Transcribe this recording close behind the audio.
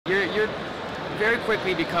very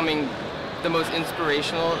quickly becoming the most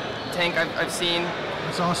inspirational tank I've seen.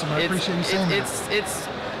 That's awesome. I appreciate you saying that. It's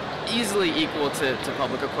easily equal to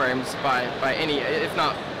public aquariums by any, if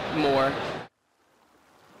not more.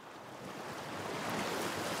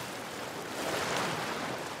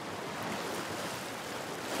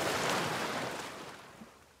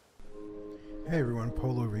 Hey everyone,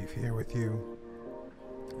 Polo Reef here with you.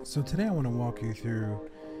 So today I want to walk you through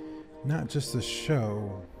not just the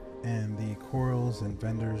show and the corals and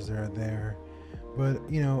vendors that are there, but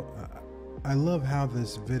you know, I love how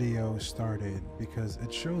this video started because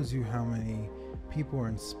it shows you how many people are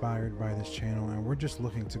inspired by this channel, and we're just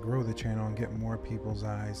looking to grow the channel and get more people's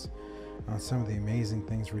eyes on some of the amazing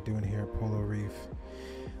things we're doing here at Polo Reef.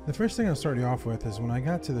 The first thing I'll start you off with is when I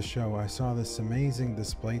got to the show, I saw this amazing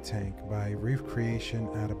display tank by Reef Creation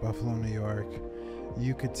out of Buffalo, New York.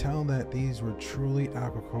 You could tell that these were truly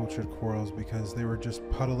aquacultured corals because they were just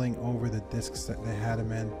puddling over the discs that they had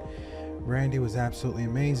them in. Randy was absolutely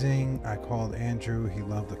amazing. I called Andrew, he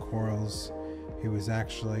loved the corals. He was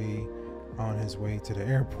actually on his way to the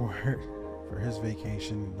airport for his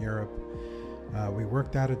vacation in Europe. We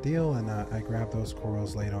worked out a deal and I grabbed those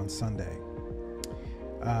corals late on Sunday.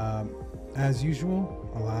 As usual,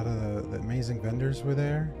 a lot of the amazing vendors were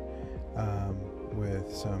there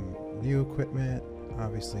with some new equipment,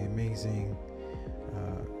 obviously amazing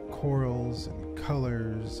corals and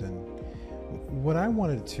colors. And what I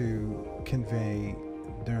wanted to convey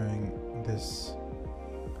during this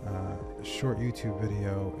short YouTube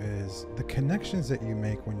video is the connections that you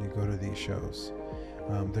make when you go to these shows.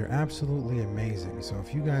 They're absolutely amazing. So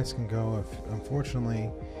if you guys can go, if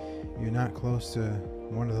unfortunately you're not close to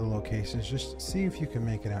one of the locations, just see if you can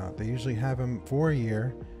make it out. They usually have them for a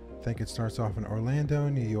year. I think it starts off in Orlando,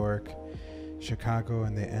 New York, Chicago,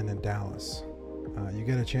 and they end in Dallas. You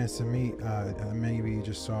get a chance to meet, maybe you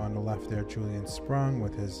just saw on the left there, Julian Sprung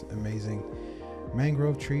with his amazing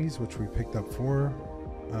mangrove trees, which we picked up four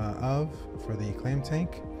for the clam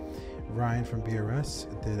tank. Ryan from BRS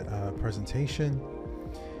did a presentation,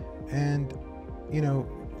 and you know,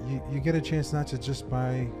 you get a chance not to just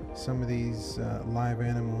buy some of these live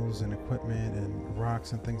animals and equipment and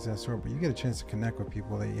rocks and things of that sort, but you get a chance to connect with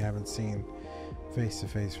people that you haven't seen face to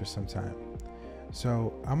face for some time.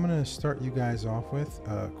 So I'm going to start you guys off with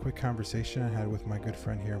a quick conversation I had with my good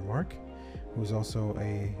friend here, Mark, who's also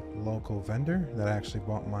a local vendor that I actually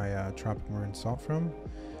bought my tropical marine salt from.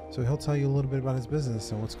 So he'll tell you a little bit about his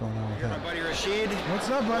business and what's going on with him. My buddy Rashid. What's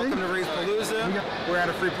up, buddy? Welcome to Reefapalooza. We're out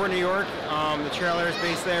of Freeport, New York. The trailer is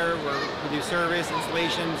based there. We do service,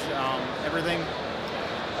 installations, everything.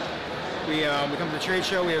 We come to the trade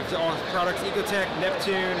show. We have all products: Ecotech,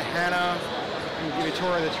 Neptune, Hannah. We'll give you a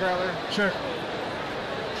tour of the trailer. Sure.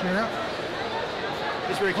 Check it out.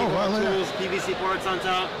 This is where we keep all the tools, PVC parts on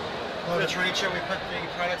top. For the trade show, we put the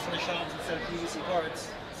products on the shelves instead of PVC parts.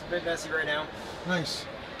 It's a bit messy right now. Nice.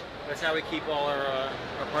 That's how we keep all our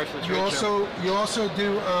parts for the trade show. You also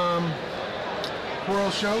do coral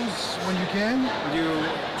shows when you can? We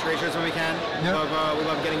do trade shows when we can. Yep. We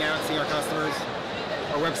love getting out and seeing our customers.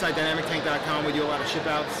 Our website, dynamictank.com, we do a lot of ship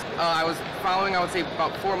outs. I was following, I would say,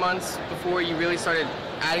 about 4 months before you really started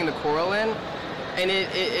adding the coral in, and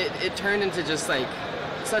it turned into just like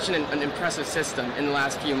such an impressive system in the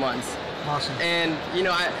last few months. Awesome. And you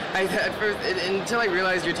know, I at first, until I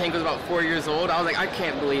realized your tank was about 4 years old, I was like, I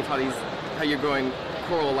can't believe how you're growing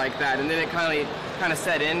coral like that. And then it kind of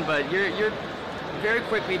set in. But you're very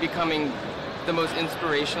quickly becoming the most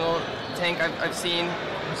inspirational tank I've seen.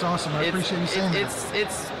 That's awesome. I appreciate you saying that.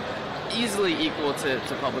 It's easily equal to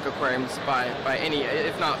public aquariums by any,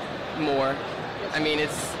 if not more. I mean,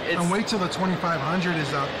 it's and wait till the 2500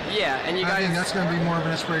 is up. Yeah, and you guys. I think that's going to be more of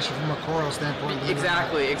an inspiration from a coral standpoint.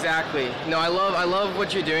 Exactly. No, I love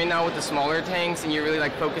what you're doing now with the smaller tanks, and you're really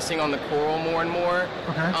like focusing on the coral more and more.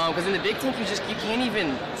 Okay. Because in the big tank, you can't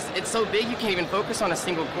even. It's so big, you can't even focus on a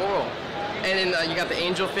single coral. And then you got the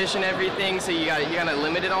angelfish and everything, so you got to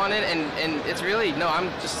limit it on it, and it's really I'm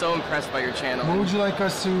just so impressed by your channel. What would you like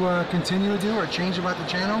us to continue to do or change about the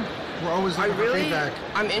channel? We're always looking for feedback.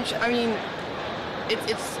 I mean,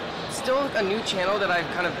 it's still a new channel that I've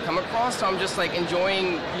kind of come across, so I'm just like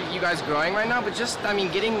enjoying you guys growing right now. But just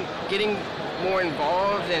getting more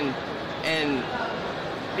involved and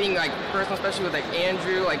being like personal, especially with like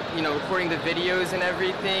Andrew, like recording the videos and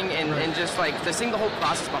everything, and just like seeing the whole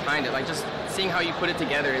process behind it, like just seeing how you put it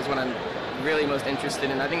together is what I'm really most interested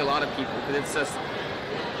in. I think a lot of people, because it's just,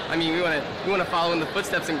 I mean, we want to follow in the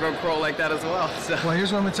footsteps and grow coral like that as well. So. Well,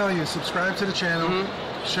 here's what I'm gonna tell you: subscribe to the channel,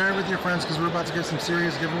 share it with your friends, because we're about to get some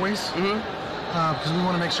serious giveaways. Because we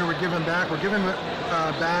want to make sure we're giving back. We're giving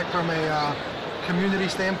back from a community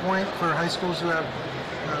standpoint for high schools who have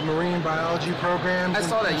marine biology programs. I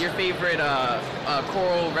saw that your favorite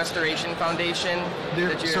Coral Restoration Foundation.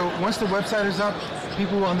 So once the website is up,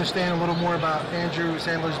 people will understand a little more about Andrew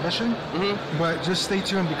Sandler's mission. But just stay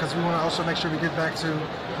tuned because we want to also make sure we get back to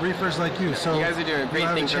reefers like you. So you guys are doing great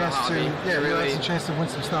things for the hobby. Really, a chance to win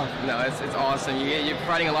some stuff. No, it's awesome. You're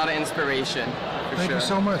providing a lot of inspiration. Thank you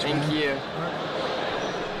so much. Thank you.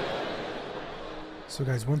 So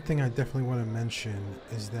guys, one thing I definitely want to mention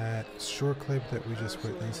is that short clip that we just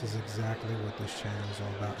witnessed is exactly what this channel is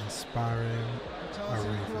all about, inspiring our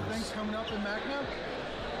reefers. Coming up in Magna?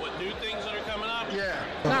 What new things that are coming up? Yeah.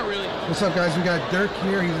 Not really. What's up, guys? We got Dirk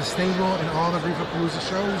here. He's a stable in all the Reefapalooza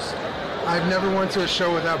shows. I've never went to a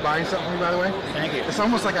show without buying something from you, by the way. Thank you. It's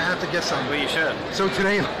almost like I have to get something. Well, you should. So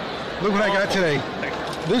today, look what I got today.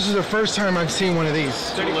 This is the first time I've seen one of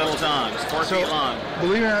these. 2 little tongs, 4 feet long.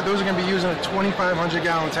 Believe it or not, those are going to be used in a 2,500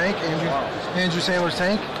 gallon tank, Andrew Sandler's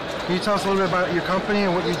tank. Can you tell us a little bit about your company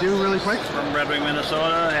and what you do really quick? From Red Wing,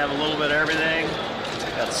 Minnesota. Have a little bit of everything.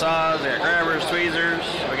 Got saws, got grabbers, tweezers.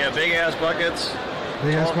 We got big ass buckets.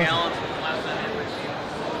 Big ass 12 gallons.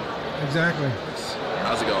 Exactly.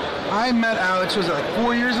 How's it going? I met Alex, was it like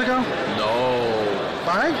 4 years ago? No.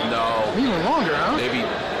 5? No. Even longer, huh? Maybe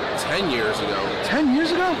 10 years ago. 10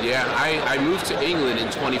 years ago? Yeah, I moved to England in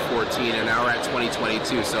 2014 and now we're at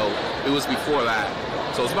 2022, so it was before that.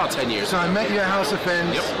 So it's about 10 years So ago. I met you at House of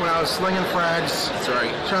Fins when I was slinging frags. That's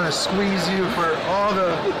right. Trying to squeeze you for all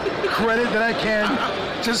the credit that I can,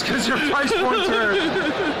 just because your price points were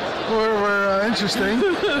interesting.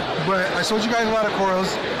 But I sold you guys a lot of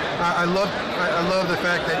corals. I love the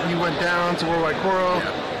fact that you went down to Worldwide Coral,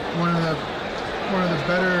 one of the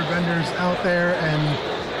better vendors out there, and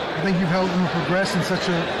I think you've helped them progress in such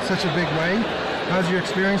a big way. How's your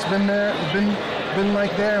experience been there? Been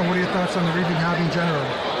like there, and what are your thoughts on the reefing hobby in general?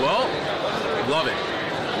 Well, love it.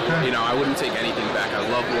 Okay. You know, I wouldn't take anything back. I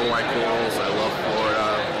love Worldwide Corals. I love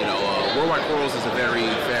Florida. You know, Worldwide Corals is a very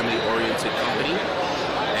family-oriented company,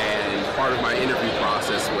 and part of my interview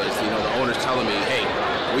process was, you know, the owners telling me, hey,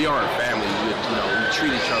 we are a family. We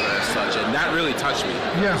treat each other as such, and that really touched me.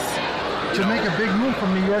 Yes. To make a big move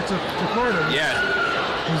from New York to Florida. Yeah.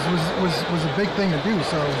 Was a big thing to do.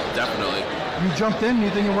 So definitely. You jumped in.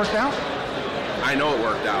 You think it worked out? I know it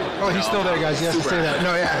worked out. Oh, he's still there, guys. He has to say that.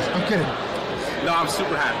 No, yeah, I'm kidding. No, I'm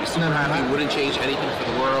super happy. Super happy. Wouldn't change anything for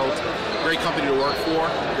the world. Great company to work for.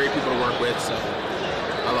 Great people to work with. So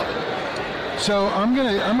I love it. So I'm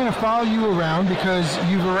gonna follow you around because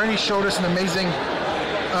you've already showed us an amazing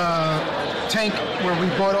tank where we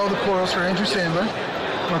bought all the corals for Andrew Sandler.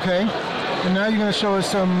 Okay. And now you're gonna show us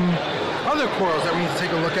some other corals that we need to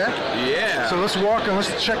take a look at. Yeah. So let's walk and let's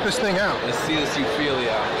check this thing out. Let's see this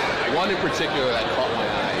Euphilia. One in particular that caught my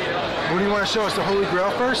eye. What do you want to show us? The Holy Grail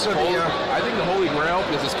first? Or I think the Holy Grail,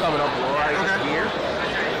 because it's coming up right here.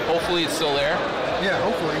 Hopefully it's still there. Yeah,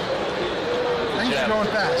 hopefully. Things are going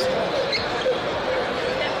fast.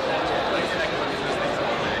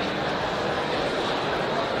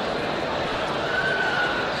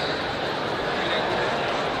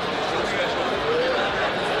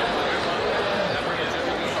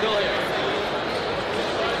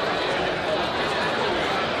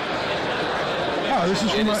 This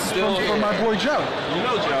is from my boy Joe. You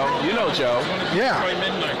know Joe. You know Joe. Yeah.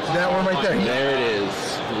 That one right there. There it is.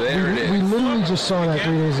 There it is. We literally just saw that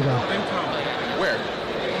 3 days ago. Where?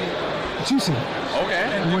 Tusi. Okay.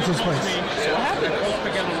 We went to his place. So what happened?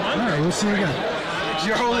 All right, we'll see you again. It's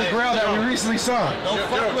your Holy Grail that we recently saw.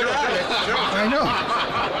 I know.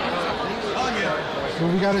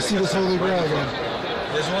 But we got to see this Holy Grail again.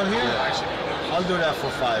 This one here? I'll do that for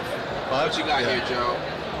 5. What you got here, Joe?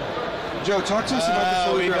 Joe, talk to us about this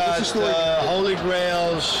Holy Grail. What's the story? Holy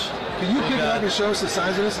Grails. Can you pick it up and show us the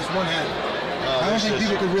size of this? It's one head. I don't think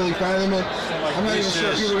people could really fathom it. I'm not even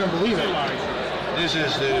sure people are going to believe it. This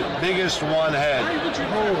is the biggest one head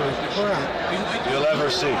Holy crap. you'll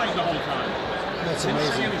ever see. That's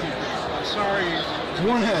amazing.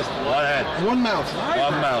 One head. One head. One mouth.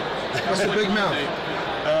 One mouth. That's a big mouth.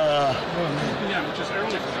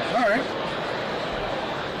 All right.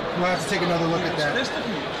 We'll have to take another look at that.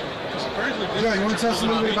 Joe, you want to tell us a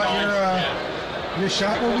little bit about your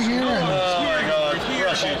shop over here?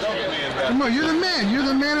 Come on, you're the man. You're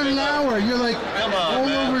the man of the hour. You're like all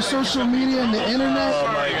over social media and the internet. Oh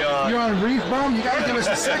my God. You're on Reef Bomb. You got to give us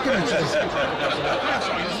a second or two. This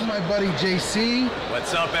is my buddy JC.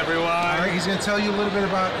 What's up, everyone? All right, he's going to tell you a little bit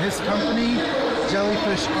about his company,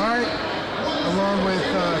 Jellyfish Art, along with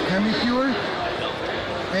ChemiPure.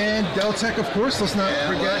 And Deltec, of course. Let's not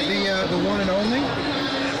forget the one and only.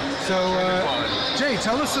 So, Jay,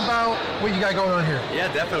 tell us about what you got going on here.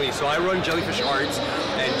 Yeah, definitely. So I run Jellyfish Arts,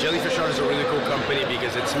 and Jellyfish Art is a really cool company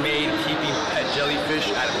because it's made keeping pet jellyfish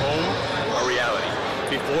at home a reality.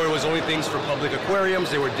 Before, it was only things for public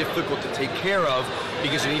aquariums. They were difficult to take care of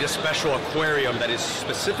because you need a special aquarium that is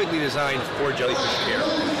specifically designed for jellyfish care.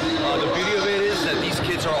 The beauty of it is that these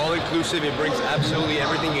kits are all inclusive. It brings absolutely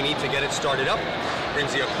everything you need to get it started up.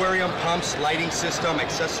 Brings the aquarium, pumps, lighting system,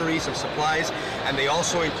 accessories, some supplies, and they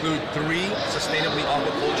also include 3 sustainably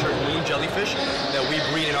aquacultured moon jellyfish that we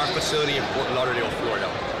breed in our facility in Fort Lauderdale, Florida.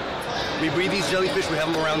 We breed these jellyfish, we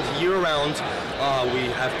have them around year-round. We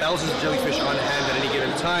have thousands of jellyfish on hand at any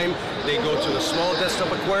given time. They go to the small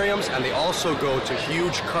desktop aquariums, and they also go to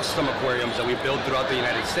huge custom aquariums that we build throughout the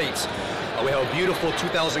United States. We have a beautiful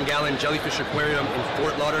 2,000-gallon jellyfish aquarium in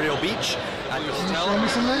Fort Lauderdale Beach at the hotel. Show me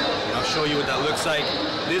some of that? And I'll show you what that looks like.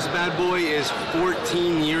 This bad boy is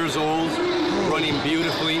 14 years old, running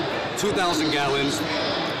beautifully, 2,000 gallons,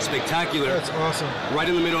 spectacular. That's awesome. Right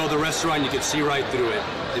in the middle of the restaurant, you can see right through it.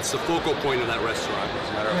 It's the focal point of that restaurant, as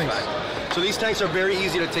a matter of fact. So these tanks are very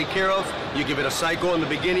easy to take care of. You give it a cycle in the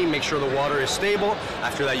beginning, make sure the water is stable.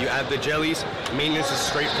 After that, you add the jellies. Maintenance is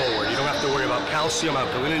straightforward. You don't have to worry about calcium,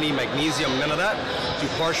 alkalinity, magnesium, none of that. Do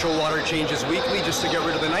partial water changes weekly just to get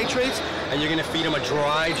rid of the nitrates. And you're gonna feed them a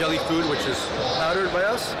dry jelly food, which is powdered by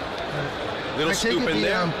us. Little scoop in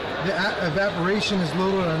there. The evaporation is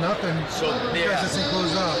little or nothing. So this thing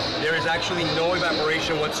closed up. There is actually no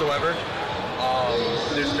evaporation whatsoever.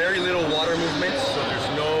 There's very little water movement, so there's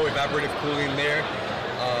no evaporative cooling there.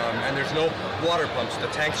 And there's no water pumps. The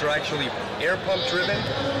tanks are actually air pump driven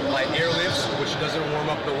by air lifts, which doesn't warm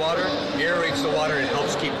up the water. Aerates the water and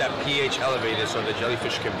helps keep that pH elevated so the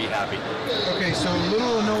jellyfish can be happy. Okay, so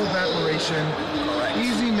little or no evaporation, Correct.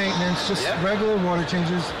 easy maintenance, just regular water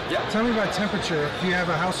changes. Yeah. Tell me about temperature. If you have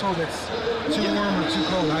a household that's too warm or too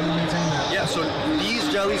cold, how do you maintain that? Yeah, so these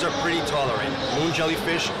jellies are pretty tolerant. Moon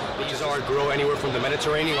jellyfish, these grow anywhere from the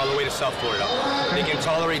Mediterranean all the way to South Florida. They can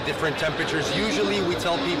tolerate different temperatures. Usually we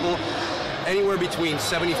tell people anywhere between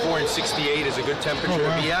 74 and 68 is a good temperature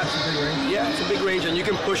to be at. That's a big range. Yeah, it's a big range, and you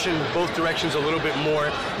can push in both directions a little bit more.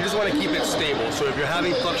 You just want to keep it stable. So if you're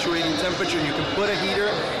having fluctuating temperature, you can put a heater,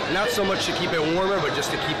 not so much to keep it warmer, but just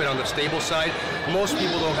to keep it on the stable side. Most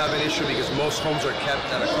people don't have an issue because most homes are kept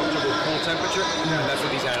at a comfortable cool temperature, and that's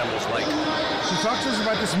what these animals like. So talk to us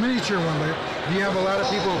about this miniature one. Do you have a lot of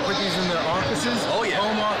people who put these in their offices? Oh yeah.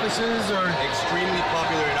 Home offices or? Extremely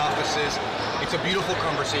popular in offices. It's a beautiful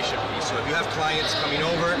conversation piece. So if you have clients coming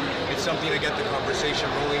over, it's something to get the conversation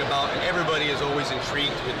rolling about. And everybody is always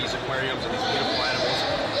intrigued with these aquariums and these beautiful animals.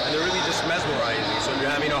 And they're really just mesmerizing. So if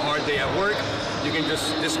you're having a hard day at work, you can just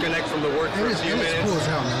disconnect from the work for a few minutes. Cool as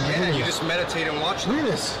hell, man. Yeah, you just meditate and watch them. Look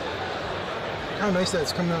at this. How nice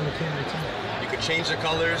that's coming out on the camera too. You can change the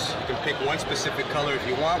colors. You can pick one specific color if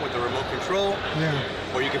you want with the remote control.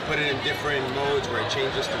 Yeah. Or you can put it in different modes where it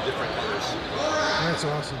changes to different colors. That's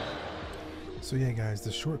awesome. So yeah, guys,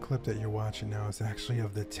 the short clip that you're watching now is actually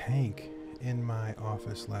of the tank in my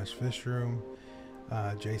office / fish room.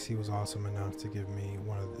 JC was awesome enough to give me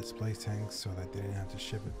one of the display tanks so that they didn't have to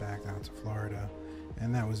ship it back out to Florida.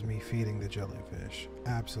 And that was me feeding the jellyfish.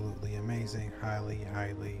 Absolutely amazing. Highly,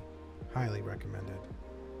 highly, highly recommended.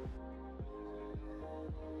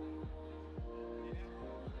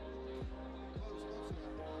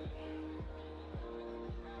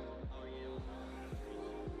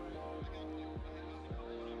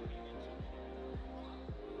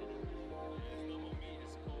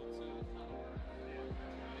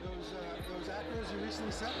 Those acros you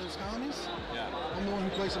recently set, those colonies? Yeah. I'm the one who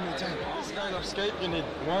placed them in the tank. This kind of skate, you need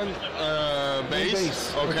one base,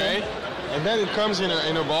 base, okay? And then it comes in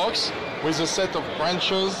a box with a set of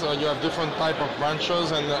branches. You have different type of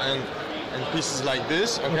branches and pieces like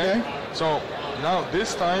this, okay? So now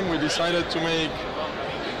this time we decided to make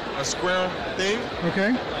a square thing.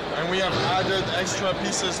 Okay. And we have added extra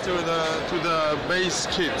pieces to the base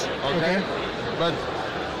kit, okay? But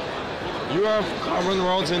you have carbon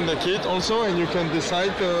rods in the kit also, and you can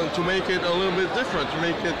decide to make it a little bit different, to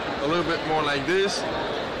make it a little bit more like this,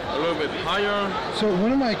 a little bit higher. So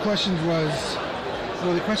one of my questions was,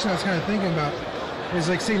 well, the question I was kind of thinking about is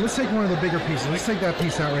like, say, let's take one of the bigger pieces. Let's take that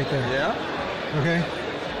piece out right there. Yeah. Okay.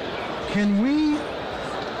 Can we,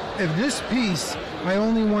 if this piece, I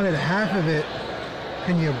only wanted half of it,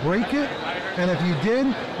 can you break it? And if you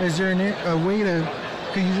did, is there a way to,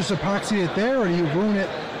 can you just epoxy it there, or do you ruin it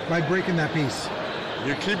by breaking that piece?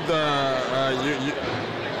 You keep the,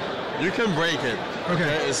 you can break it.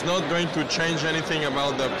 Okay. It's not going to change anything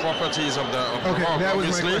about the properties of the rock, that was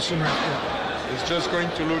obviously. my question right there. It's just going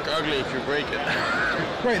to look ugly if you break it.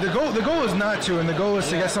 Right. The goal is not to, and the goal is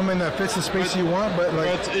to get something that fits the space you want. But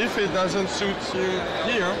like, but if it doesn't suit you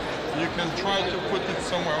here, you can try to put it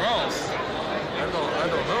somewhere else. I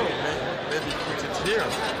don't know. Maybe put it here.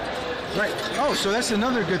 Right. Oh, so that's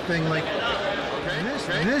another good thing. Like,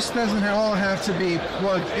 this doesn't all have to be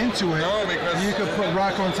plugged into it. No, because you could put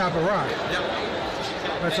rock on top of rock. Yep.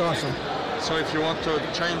 That's awesome. So if you want to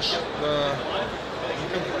change the, you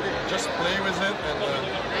can just play with it,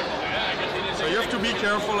 and so you have to be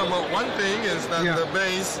careful about one thing is that the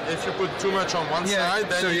base. If you put too much on one side,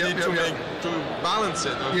 then you need to balance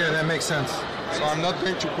it. Okay? Yeah, that makes sense. So I'm not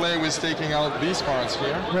going to play with taking out these parts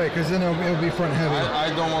here. Right, because then it'll be front heavy. I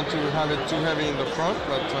don't want to have it too heavy in the front,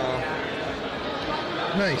 but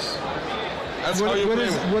nice. That's how you play.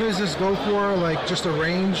 What does this go for? Like just a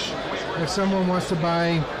range? If someone wants to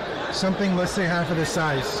buy something, let's say half of the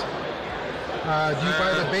size, do you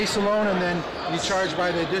buy the base alone and then you charge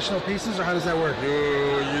by the additional pieces, or how does that work?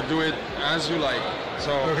 You do it as you like.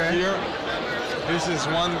 So here, this is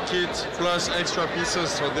one kit plus extra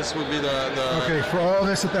pieces. So this would be the okay, for all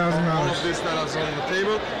this $1,000. All of this that is on the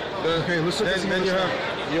table. Okay, let's look at this. Then you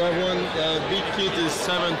have one big kit is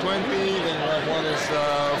 720. Then you have one is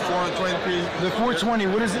 420. The 420.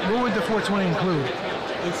 What is it? What would the 420 include?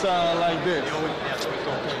 It's like this.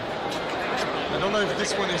 I don't know if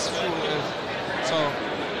this one is full. So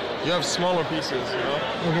you have smaller pieces, you know.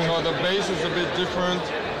 Okay. So the base is a bit different,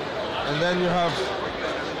 and then you have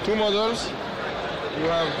two models. You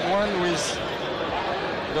have one with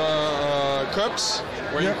the cups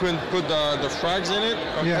where you can put the frags in it.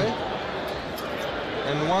 Okay. Yeah.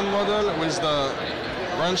 And one model with the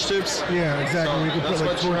branch tips. Yeah, exactly. So you can that's put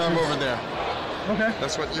what you have over there. Okay.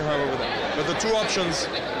 That's what you have over there. But the two options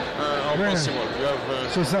are possible. You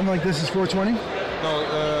have. So something like this is 420? No,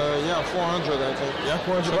 yeah, 400 I think. Yeah,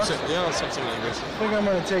 400 bucks? Yeah, something like this. I think I'm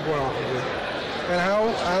going to take one off of you. And how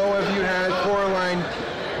have you had Coraline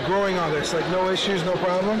growing on this? Like no issues, no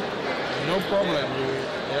problem? No problem.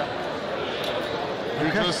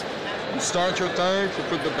 You just start your tank, you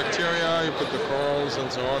put the bacteria, you put the corals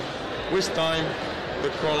and so on. With time, the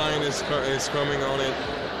Coraline is coming on it.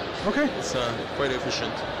 Okay. It's quite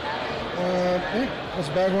efficient. Hey, let's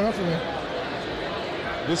bag one up for me.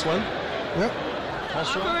 This one? Yep.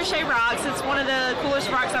 Aquaroche rocks. It's one of the coolest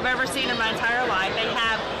rocks I've ever seen in my entire life. They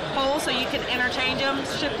have holes so you can interchange them,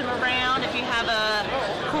 shift them around. If you have a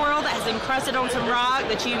coral that has encrusted on some rock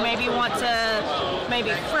that you maybe want to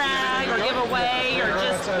maybe frag or give away or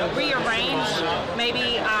just rearrange,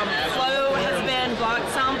 maybe flow has been blocked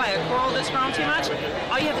some by a coral that's grown too much,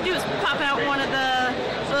 all you have to do is pop out one of the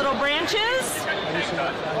little branches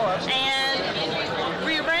and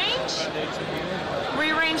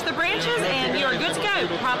rearrange the branches, and you are good to go.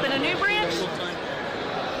 Pop in a new branch.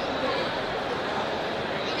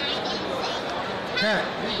 Kat,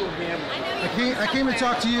 I came to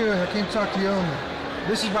talk to you.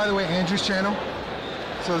 This is, by the way, Andrew's channel.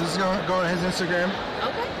 So this is going on his Instagram.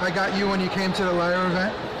 Okay. I got you when you came to the Lyra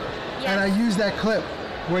event. Yes. And I used that clip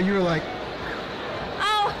where you were like,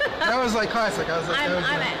 oh. That was like classic. I was like,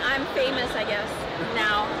 I'm famous, I guess,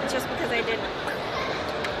 now, just because I did.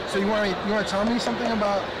 So you want to tell me something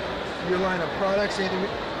about your line of products? Anything?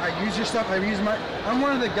 I use your stuff. I'm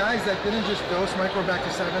one of the guys that didn't just dose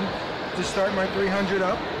Microbacter 7 to start my 300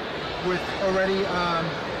 up with already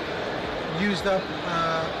used up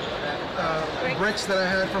bricks that I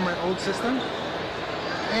had from my old system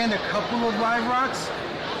and a couple of live rocks.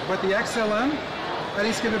 But the XLM, I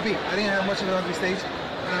didn't skip a beat. I didn't have much of an ugly stage,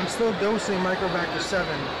 and I'm still dosing Microbacter 7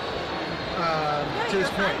 to this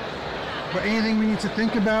point. But anything we need to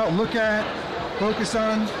think about, look at, focus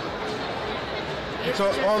on? It's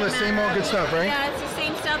all the same old good stuff, right? Yeah, it's the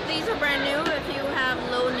same stuff. These are brand new if you have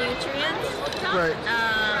low nutrients. Right.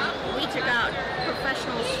 We took out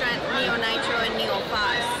professional strength Neo Nitro and Neo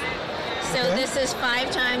Phos. So this is 5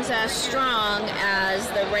 times as strong as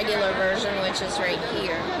the regular version, which is right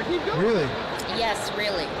here. Really? Yes,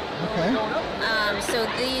 really. Okay. So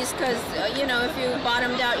these, because, you know, if you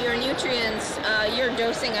bottomed out your nutrients, you're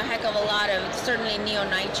dosing a heck of a lot of, certainly Neo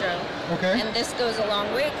Nitro. Okay. And this goes a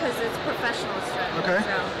long way because it's professional strength. Okay.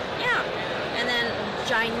 So, yeah. And then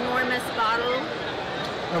ginormous bottle.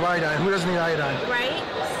 Of iodine. Who doesn't need iodine? Right.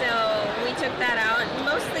 So we took that out.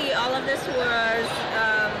 Mostly all of this was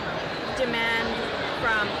demand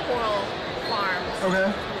from coral farms.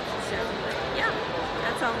 Okay. So, yeah.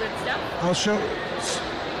 That's all good stuff. I'll show.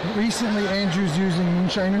 Recently, Andrew's using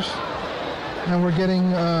moonshiners, and we're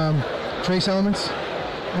getting trace elements,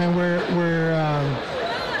 and we're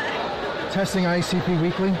testing ICP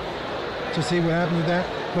weekly to see what happens with that.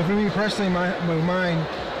 But for me personally, with mine,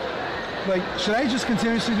 like, should I just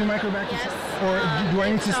continuously do microvacuum? Yes. Or do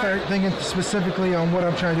I need to start thinking specifically on what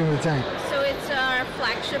I'm trying to do with the tank? So it's our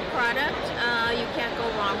flagship product. You can't go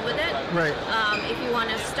wrong with it. Right. If you want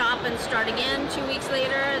to stop and start again 2 weeks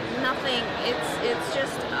later, nothing. It's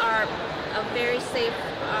just a very safe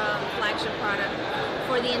flagship product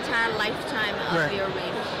for the entire lifetime of your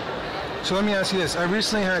reef. So let me ask you this. I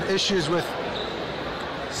recently had issues with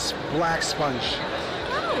black sponge.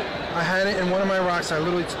 Oh. I had it in one of my rocks. I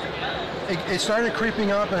literally, it started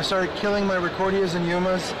creeping up and I started killing my Recordias and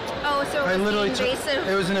Yumas. Oh, so it was invasive?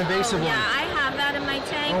 It was an invasive one. Yeah, I have that in my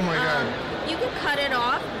tank. Oh my God. You can cut it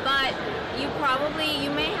off, but you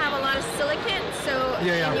may have a lot of silicate, so in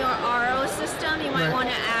your RO system, you might want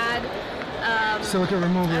to add silica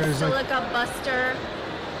remover. A silica buster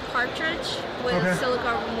cartridge with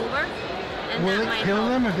silica remover. And will that it kill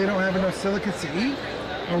them if they don't have enough silicates to eat?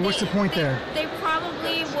 Or what's the point there? They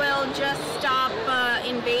probably will just stop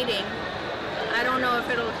invading. I don't know if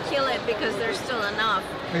it'll kill it because there's still enough.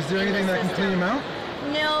 Is there anything that can clean them out?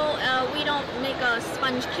 No, we don't make a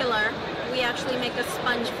sponge killer. We actually make a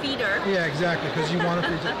sponge feeder. Yeah, exactly, because you want to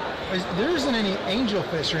there isn't any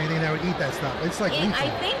angelfish or anything that would eat that stuff. It's like I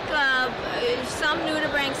think some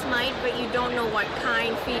nudibranchs might, but you don't know what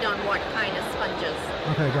kind feed on what kind of sponges.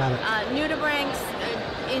 Okay, got it. Nudibranchs,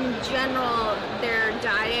 in general, their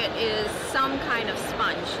diet is some kind of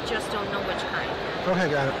sponge. Just don't know which kind. Okay,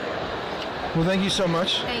 got it. Well, thank you so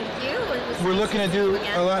much. Thank you. We're looking to do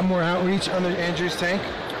a lot more outreach under Andrew's tank.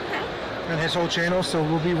 Okay. And his whole channel, so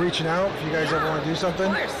we'll be reaching out if you guys ever want to do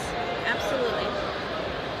something. Of course. Absolutely.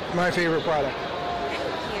 My favorite product.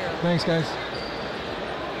 Thank you. Thanks, guys.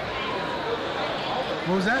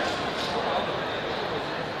 What was that?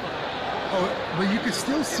 Oh, but you could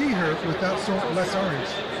still see her without less orange.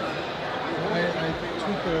 I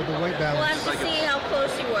tweaked the white balance. We'll have to see how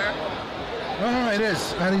close you were. No, it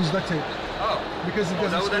is. I had to use duct tape. Oh. Because it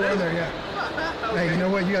doesn't screw on there, yeah. Okay. Hey, you know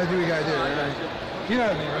what? You gotta do what you gotta do. Right? You know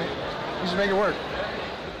what I mean, right? You should make it work.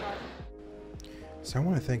 So I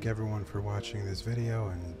want to thank everyone for watching this video,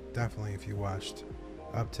 and definitely if you watched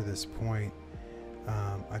up to this point,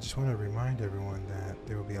 I just want to remind everyone that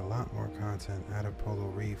there will be a lot more content out of Polo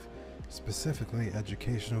Reef, specifically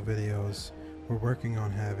educational videos. We're working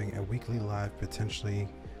on having a weekly live, potentially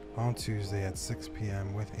on Tuesday at 6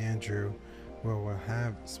 p.m. with Andrew, where we'll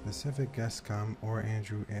have specific guests come or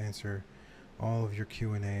Andrew answer all of your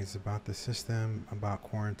Q&As about the system, about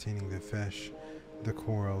quarantining the fish, the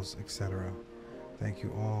corals, etc. Thank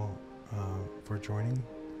you all for joining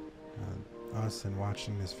us and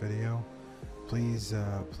watching this video. Please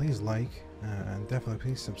like and definitely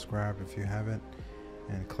please subscribe if you haven't,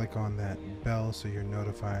 and click on that bell so you're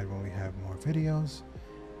notified when we have more videos.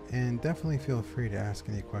 And definitely feel free to ask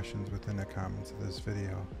any questions within the comments of this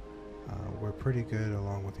video. We're pretty good,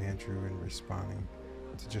 along with Andrew, in responding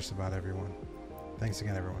to just about everyone. Thanks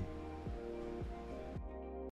again, everyone.